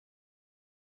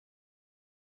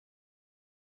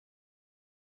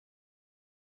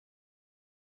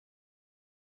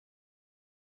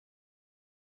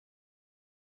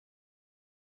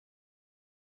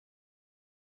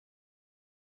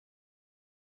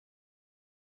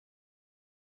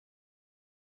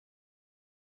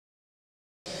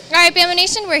Alright,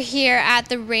 BammaNation, we're here at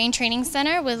the Rain Training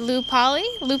Center with Lew Polley.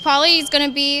 Lew Polley is going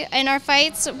to be in our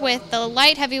fights with the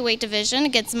light heavyweight division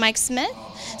against Mike Smith.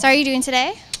 So how are you doing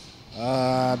today?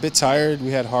 A bit tired.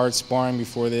 We had hard sparring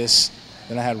before this.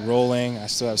 Then I had rolling. I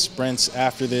still have sprints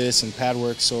after this and pad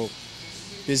work. So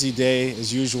busy day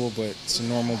as usual, but it's a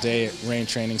normal day at Rain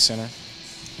Training Center.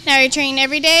 Now, are you training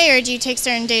every day or do you take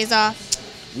certain days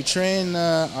off? We train,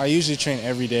 I usually train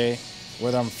every day,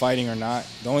 whether I'm fighting or not.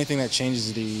 The only thing that changes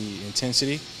is the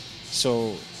intensity.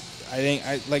 So I think,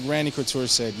 like Randy Couture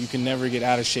said, you can never get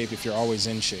out of shape if you're always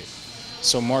in shape.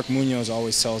 So Mark Munoz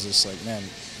always tells us, like, man,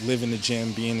 live in the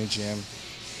gym, be in the gym.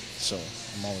 So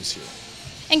I'm always here.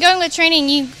 And going with training,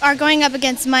 you are going up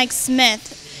against Mike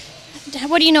Smith.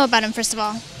 What do you know about him, first of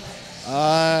all?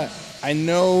 I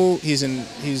know he's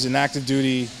an active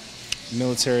duty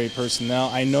military personnel.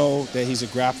 I know that he's a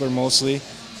grappler mostly.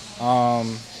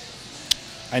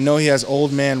 I know he has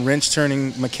old man wrench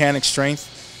turning mechanic strength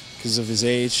because of his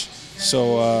age.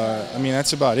 So I mean,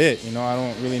 that's about it. You know, I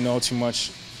don't really know too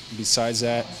much besides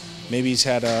that. Maybe he's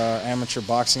had amateur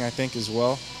boxing, I think, as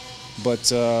well. But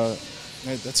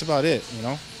that's about it. You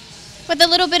know. With the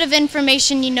little bit of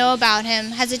information you know about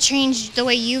him, has it changed the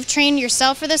way you've trained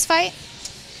yourself for this fight?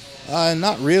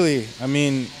 Not really. I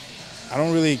mean, I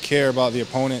don't really care about the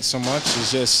opponent so much.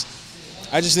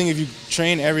 I just think if you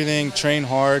train everything, train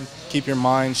hard, keep your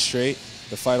mind straight,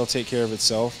 the fight will take care of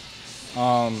itself.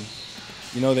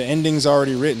 You know, the ending's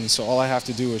already written, so all I have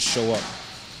to do is show up,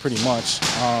 pretty much.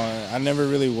 I never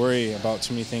really worry about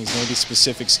too many things, maybe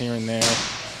specifics here and there,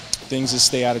 things that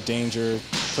stay out of danger,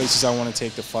 places I want to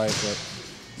take the fight, but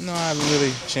no, I haven't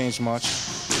really changed much,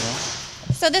 you know?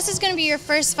 So this is going to be your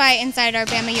first fight inside our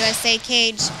Bamma USA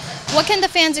cage. What can the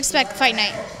fans expect fight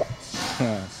night?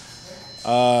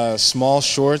 Small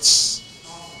shorts,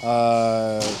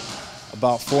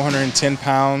 about 410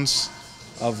 pounds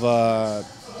of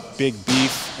big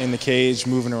beef in the cage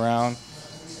moving around.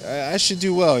 I should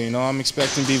do well, you know. I'm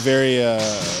expecting to be very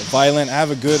violent. I have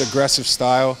a good aggressive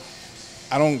style.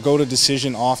 I don't go to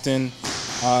decision often.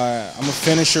 I'm a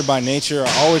finisher by nature.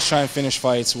 I always try and finish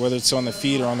fights, whether it's on the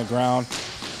feet or on the ground.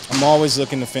 I'm always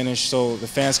looking to finish, so the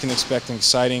fans can expect an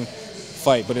exciting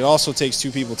fight. But it also takes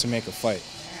two people to make a fight.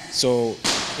 So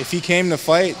if he came to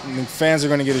fight, the fans are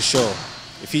going to get a show.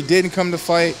 If he didn't come to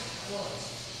fight,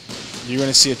 you're going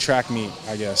to see a track meet,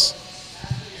 I guess.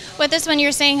 With this one,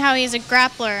 you're saying how he's a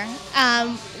grappler.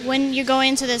 When you go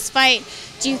into this fight,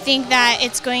 do you think that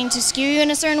it's going to skew you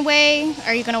in a certain way?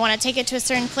 Are you going to want to take it to a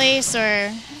certain place, or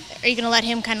are you going to let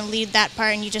him kind of lead that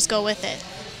part and you just go with it?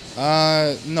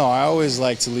 No, I always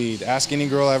like to lead. Ask any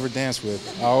girl I ever danced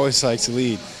with. I always like to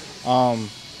lead.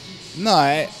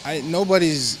 No,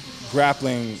 nobody's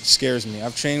grappling scares me.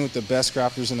 I've trained with the best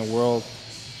grapplers in the world.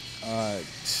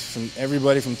 From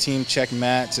everybody from Team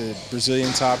Checkmat to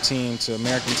Brazilian top team to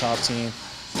American top team.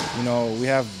 You know, we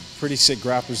have pretty sick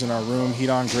grapplers in our room.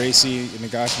 Hedon Gracie and the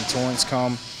guys from Torrance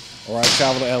come, or I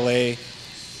travel to LA.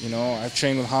 You know, I've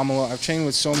trained with Hamala. I've trained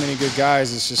with so many good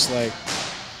guys. It's just like,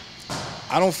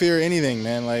 I don't fear anything,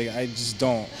 man. Like, I just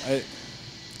don't.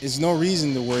 There's no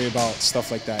reason to worry about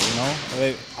stuff like that, you know?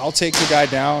 Like, I'll take the guy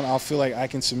down. I'll feel like I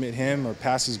can submit him or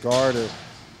pass his guard or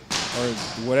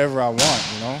whatever I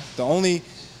want, you know?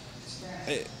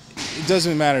 It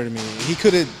doesn't matter to me.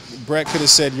 Brett could have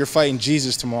said, you're fighting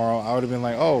Jesus tomorrow. I would have been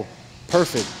like, oh,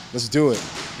 perfect, let's do it.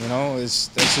 You know,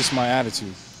 that's just my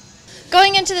attitude.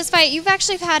 Going into this fight, you've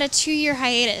actually had a 2-year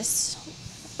hiatus,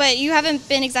 but you haven't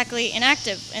been exactly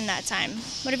inactive in that time.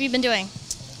 What have you been doing?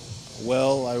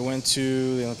 Well, I went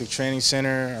to the Olympic Training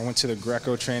Center. I went to the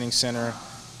Greco Training Center.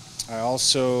 I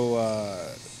also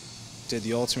did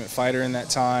the Ultimate Fighter in that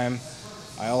time.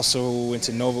 I also went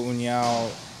to Nova União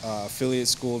affiliate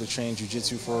school to train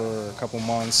jiu-jitsu for a couple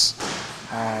months.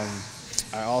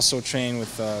 I also trained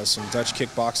with some Dutch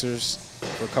kickboxers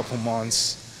for a couple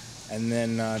months, and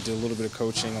then did a little bit of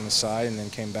coaching on the side, and then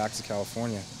came back to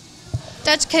California.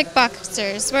 Dutch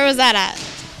kickboxers, where was that at?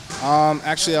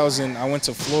 Actually, I went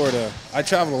to Florida. I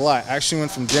traveled a lot. I actually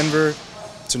went from Denver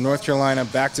to North Carolina,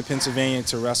 back to Pennsylvania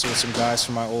to wrestle with some guys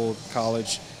from my old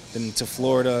college, then to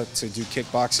Florida to do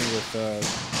kickboxing with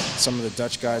some of the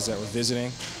Dutch guys that were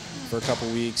visiting for a couple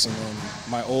weeks, and then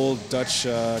my old Dutch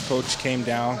coach came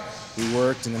down, we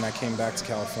worked, and then I came back to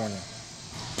California.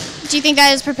 Do you think that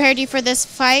has prepared you for this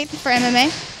fight, for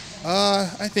MMA?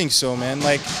 I think so, man.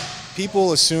 Like,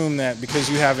 people assume that because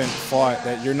you haven't fought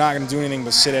that you're not going to do anything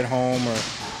but sit at home or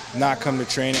not come to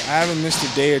training. I haven't missed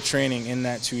a day of training in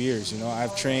that 2 years. You know,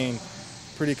 I've trained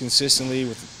pretty consistently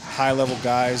with high-level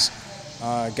guys.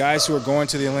 Guys who are going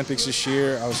to the Olympics this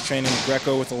year, I was training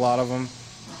Greco with a lot of them.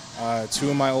 Two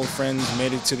of my old friends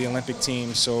made it to the Olympic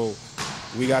team, so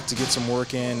we got to get some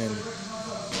work in, and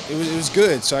it was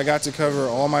good. So I got to cover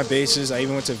all my bases. I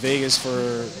even went to Vegas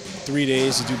for 3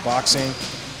 days to do boxing.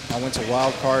 I went to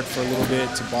Wild Card for a little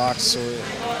bit to box, so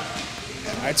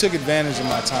I took advantage of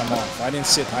my time off. I didn't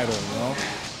sit idle, you know.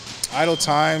 Idle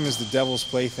time is the devil's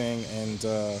plaything, and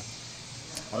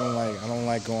I don't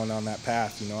like going on that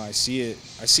path. You know, I see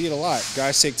it a lot.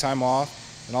 Guys take time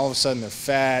off, and all of a sudden they're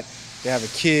fat. They have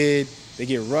a kid. They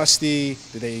get rusty.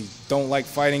 They don't like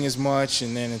fighting as much,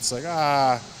 and then it's like,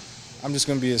 I'm just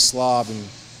gonna be a slob and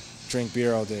drink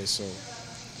beer all day. So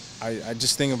I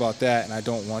just think about that, and I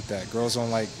don't want that. Girls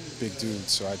don't like big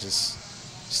dudes, so I just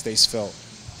stay svelte.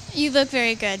 You look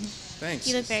very good. Thanks.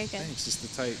 You look very good. Thanks. Just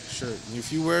the tight shirt. And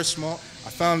if you wear small, I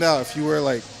found out if you wear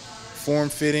like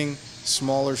form-fitting,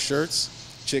 smaller shirts,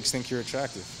 chicks think you're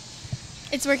attractive.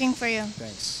 It's working for you.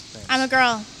 Thanks. I'm a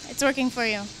girl. It's working for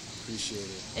you. Appreciate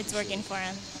it. It's working for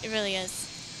him. It really is.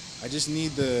 I just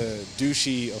need the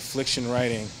douchey affliction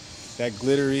writing, that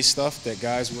glittery stuff that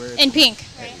guys wear. In pink,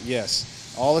 right? Yes.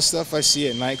 All the stuff I see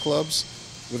at nightclubs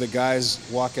where the guys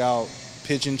walk out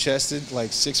pigeon-chested, like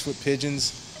 6-foot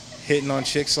pigeons, hitting on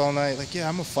chicks all night. Like, yeah,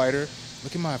 I'm a fighter.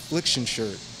 Look at my affliction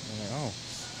shirt. I'm like, oh,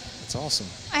 that's awesome.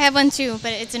 I have one too,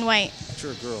 but it's in white. But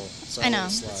you're a girl. So I know.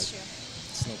 That's That's true.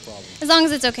 It's no problem. As long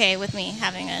as it's okay with me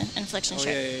having an infliction Oh,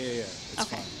 shirt. yeah. It's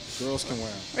Okay. fine. Girls can wear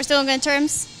them. We're still on good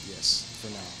terms? Yes, for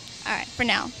now. All right, for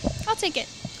now. I'll take it.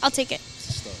 It's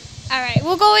a start. All right,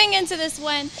 well, going into this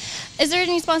one, is there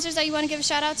any sponsors that you want to give a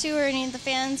shout out to, or any of the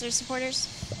fans or supporters?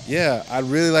 Yeah, I'd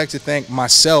really like to thank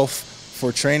myself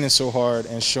for training so hard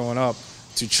and showing up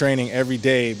to training every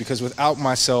day, because without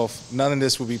myself, none of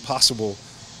this would be possible.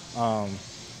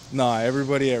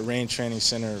 Everybody at Rain Training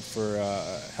Center for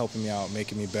helping me out,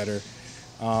 making me better.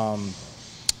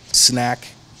 Snack,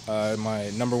 my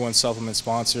 #1 supplement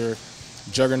sponsor.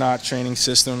 Juggernaut Training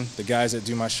System, the guys that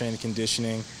do my strength and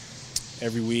conditioning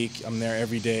every week. I'm there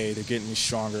every day. They're getting me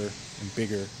stronger and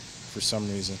bigger for some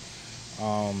reason.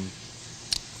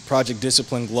 Project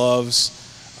Discipline Gloves,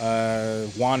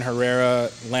 Juan Herrera,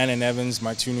 Landon Evans,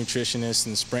 my 2 nutritionists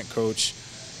and sprint coach.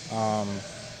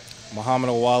 Muhammad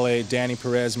Awale, Danny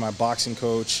Perez, my boxing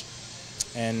coach,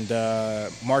 and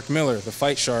Mark Miller, the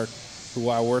Fight Shark, who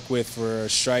I work with for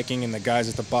striking, and the guys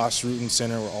at the Boss Rutan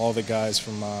Center were all the guys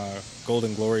from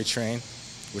Golden Glory train,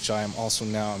 which I am also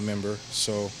now a member.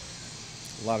 So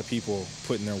a lot of people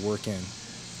putting their work in.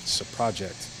 It's a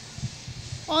project.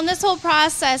 Well, in this whole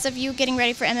process of you getting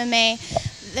ready for MMA,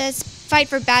 this fight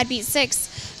for Badbeat 6,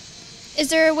 is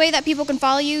there a way that people can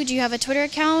follow you? Do you have a Twitter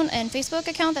account and Facebook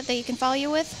account that they can follow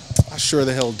you with? I sure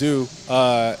the hell do.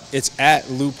 It's at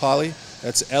Lew Polley.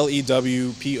 That's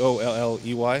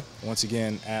LEWPOLLEY. Once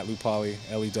again, at Lew Polley,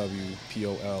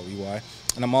 LEWPOLLEY.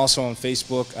 And I'm also on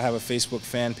Facebook. I have a Facebook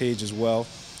fan page as well.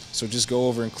 So just go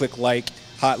over and click like.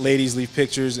 Hot ladies leave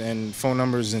pictures and phone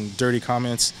numbers and dirty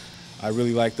comments. I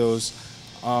really like those.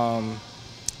 I'm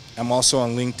also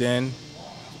on LinkedIn.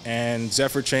 And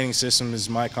Zephyr Training System is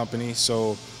my company,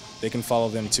 so they can follow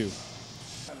them too.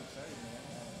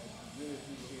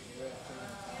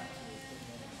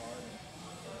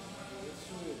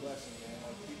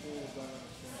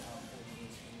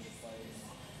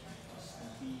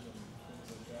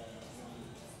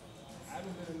 I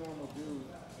haven't been a normal dude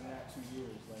in that 2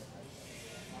 years. Like,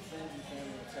 my friends and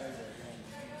family will tell you that, man, this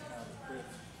dude's kind of a prick.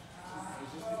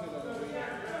 It's just because I've been waiting for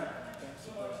people, thanks to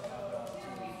those that have the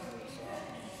opportunity to do it.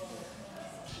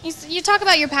 So You talk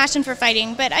about your passion for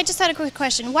fighting, but I just had a quick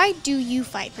question. Why do you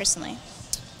fight personally?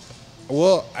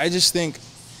 Well, I just think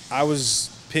I was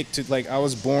picked to, like, I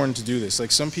was born to do this. Like,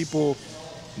 some people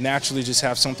naturally just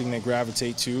have something they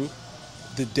gravitate to.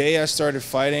 The day I started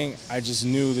fighting, I just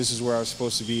knew this is where I was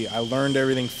supposed to be. I learned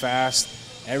everything fast.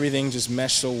 Everything just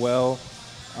meshed so well.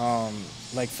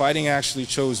 Like, fighting actually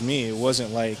chose me. It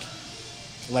wasn't like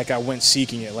I went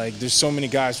seeking it. Like, there's so many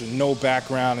guys with no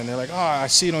background, and they're like, oh, I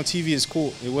see it on TV, it's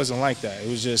cool. It wasn't like that. It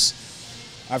was just,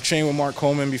 I've trained with Mark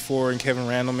Coleman before and Kevin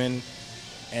Randleman,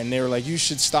 and they were like, you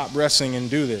should stop wrestling and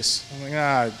do this. I'm like,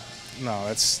 no,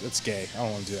 that's gay. I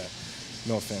don't want to do that.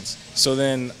 No offense. So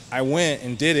then I went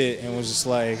and did it and was just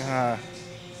like, I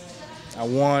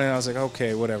won, and I was like,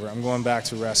 okay, whatever. I'm going back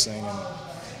to wrestling.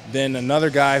 And then another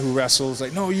guy who wrestled was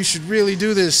like, no, you should really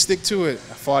do this. Stick to it.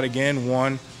 I fought again,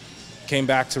 won, came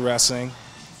back to wrestling,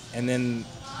 and then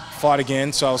fought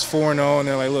again. So I was 4-0, and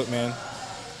they're like, look, man,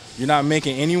 you're not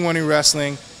making anyone in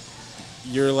wrestling.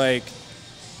 You're like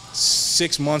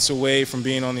 6 months away from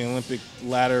being on the Olympic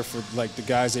ladder for like the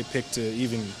guys they picked to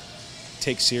even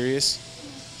take serious.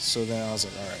 So then I was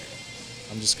like, all right,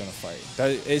 I'm just gonna fight.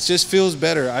 It just feels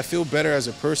better. I feel better as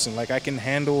a person. Like I can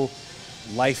handle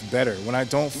life better. When I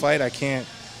don't fight, I can't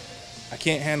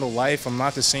handle life. I'm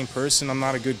not the same person. I'm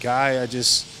not a good guy.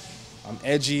 I'm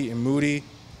edgy and moody.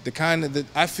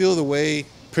 I feel the way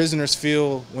prisoners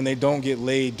feel when they don't get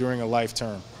laid during a life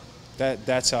term.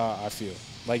 That's how I feel,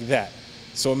 like that.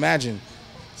 So imagine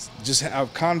just a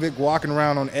convict walking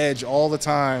around on edge all the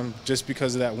time just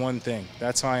because of that one thing.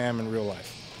 That's how I am in real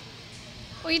life.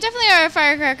 Well, you definitely are a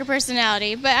firecracker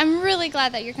personality, but I'm really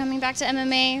glad that you're coming back to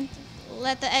MMA.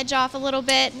 Let the edge off a little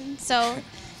bit, so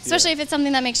especially if it's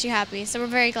something that makes you happy. So we're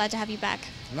very glad to have you back.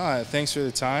 No, thanks for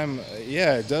the time.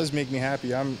 Yeah, it does make me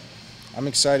happy. I'm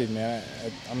excited, man.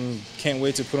 I can't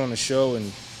wait to put on a show,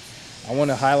 and I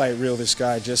want to highlight reel this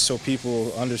guy just so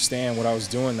people understand what I was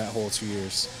doing that whole 2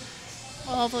 years.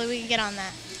 Well, hopefully we can get on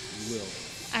that. We will.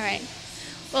 All right.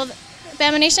 Well,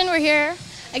 BammaNation, we're here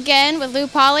again with Lew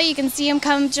Polley. You can see him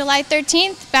come July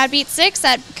 13th, Badbeat 6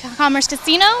 at Commerce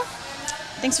Casino.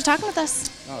 Thanks for talking with us.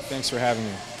 Oh, thanks for having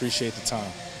me. Appreciate the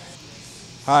time.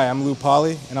 Hi, I'm Lew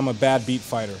Polley, and I'm a Badbeat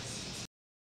fighter.